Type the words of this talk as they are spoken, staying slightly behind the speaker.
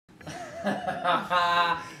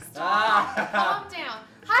Stop. Calm down.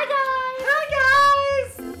 Hi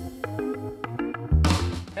guys.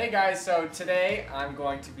 Hey guys, so today I'm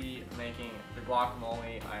going to be making the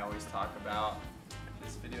guacamole I always talk about.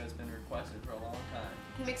 This video has been requested for a long time.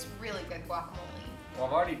 He makes really good guacamole. Well,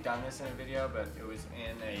 I've already done this in a video, but it was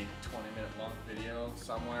in a 20-minute long video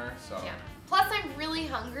somewhere, so. Yeah. Plus, I'm really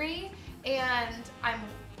hungry, and I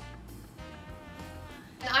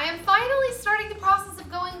am finally starting the process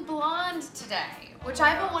of going blonde today, which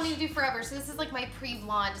I've been wanting to do forever. So this is like my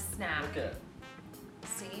pre-blonde snack. Look at it.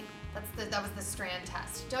 See, that was the strand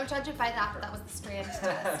test. Don't judge it by that, but that was the strand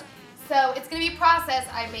test. So it's gonna be a process.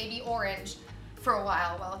 I may be orange for a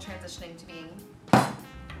while transitioning to being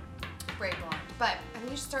gray blonde. But I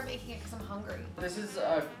think you should start making it because I'm hungry. This is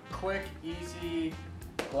a quick, easy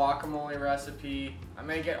guacamole recipe. I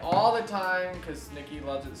make it all the time because Nikki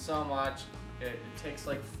loves it so much. It takes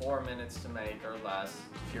like 4 minutes to make or less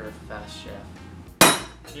if you're a fast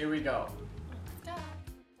chef. Here we go.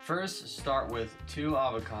 First, start with 2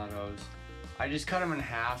 avocados. I just cut them in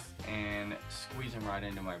half and squeeze them right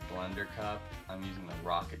into my blender cup. I'm using the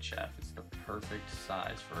Rocket Chef. It's the perfect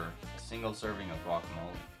size for a single serving of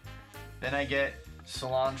guacamole. Then I get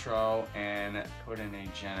cilantro and put in a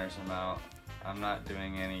generous amount. I'm not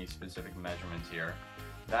doing any specific measurements here.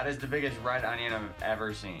 That is the biggest red onion I've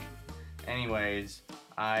ever seen. Anyways,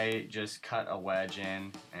 I just cut a wedge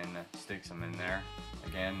in and stick some in there.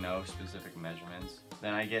 Again, no specific measurements.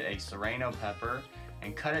 Then I get a serrano pepper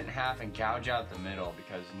and cut it in half and gouge out the middle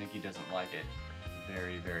because Nikki doesn't like it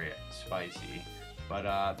very, very spicy.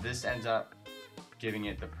 But this ends up giving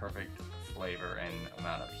it the perfect flavor and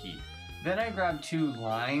amount of heat. Then I grab 2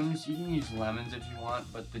 limes. You can use lemons if you want,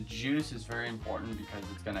 but the juice is very important because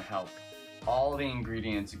it's going to help all the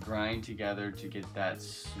ingredients grind together to get that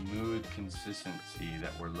smooth consistency that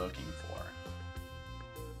we're looking for.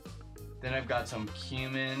 Then I've got some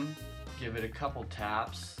cumin, give it a couple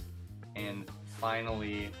taps, and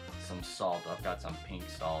finally some salt. I've got some pink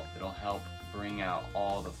salt. It'll help bring out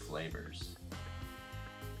all the flavors.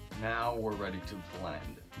 Now we're ready to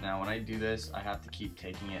blend. Now when I do this, I have to keep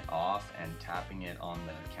taking it off and tapping it on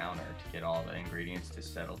the counter to get all the ingredients to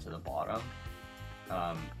settle to the bottom.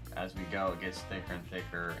 As we go, it gets thicker and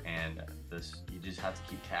thicker, and you just have to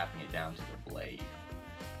keep tapping it down to the blade.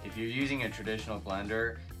 If you're using a traditional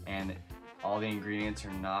blender and all the ingredients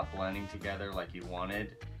are not blending together like you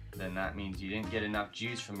wanted, then that means you didn't get enough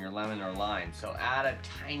juice from your lemon or lime. So add a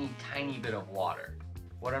tiny bit of water.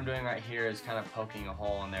 What I'm doing right here is kind of poking a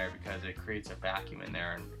hole in there because it creates a vacuum in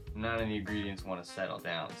there and none of the ingredients want to settle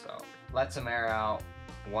down. So let some air out.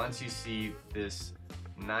 Once you see this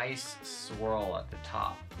nice swirl at the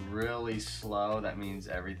top, really slow, that means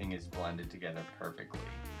everything is blended together perfectly.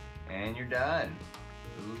 And you're done.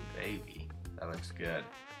 Ooh, baby, that looks good.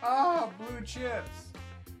 Ah, blue chips.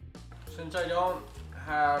 Since I don't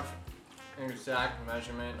have an exact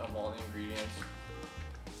measurement of all the ingredients,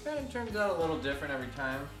 it kind of turns out a little different every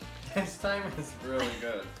time. This time is really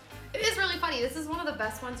good. It is really funny. This is one of the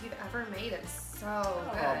best ones you've ever made. It's so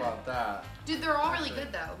good. How about that? Dude, they're all really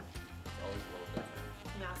good though. It's always a little different.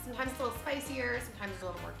 Yeah, sometimes it's a little spicier, sometimes it's a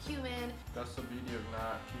little more cumin. That's the beauty of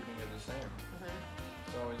not keeping it the same.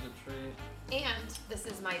 It's always a treat. And this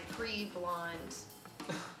is my pre-blonde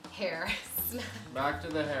hair. Back to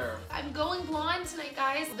the hair. I'm going blonde tonight,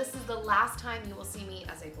 guys. This is the last time you will see me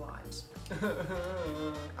as a blonde.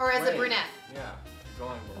 Or as a brunette. Yeah, you're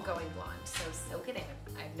going blonde. I'm going blonde, so soak it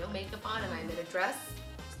in. I have no makeup on and I'm in a dress.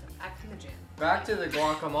 Just got back from the gym. Back to the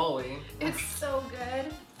guacamole. It's so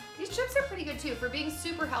good. These chips are pretty good too. For being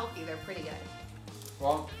super healthy, they're pretty good.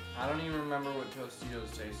 Well, I don't even remember what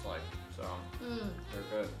Tostitos taste like, so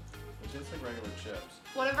they're good. It tastes like regular chips.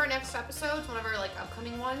 One of our next episodes, one of our like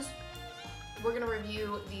upcoming ones, we're gonna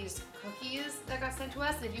review these cookies that got sent to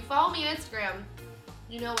us. And if you follow me on Instagram,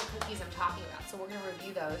 you know what cookies I'm talking about. So we're gonna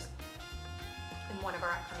review those in one of our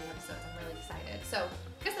upcoming episodes. I'm really excited. So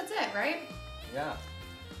I guess that's it, right? Yeah.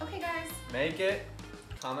 Okay, guys. Make it.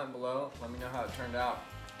 Comment below. Let me know how it turned out.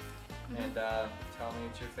 And tell me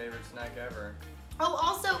it's your favorite snack ever. Oh,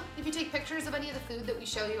 also, if you take pictures of any of the food that we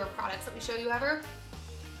show you or products that we show you ever,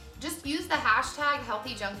 just use the hashtag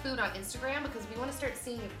 #HealthyJunkFood on Instagram because we want to start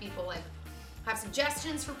seeing if people like have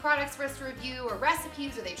suggestions for products for us to review or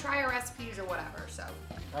recipes or they try our recipes or whatever. So,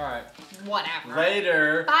 all right. Whatever.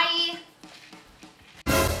 Later. Bye.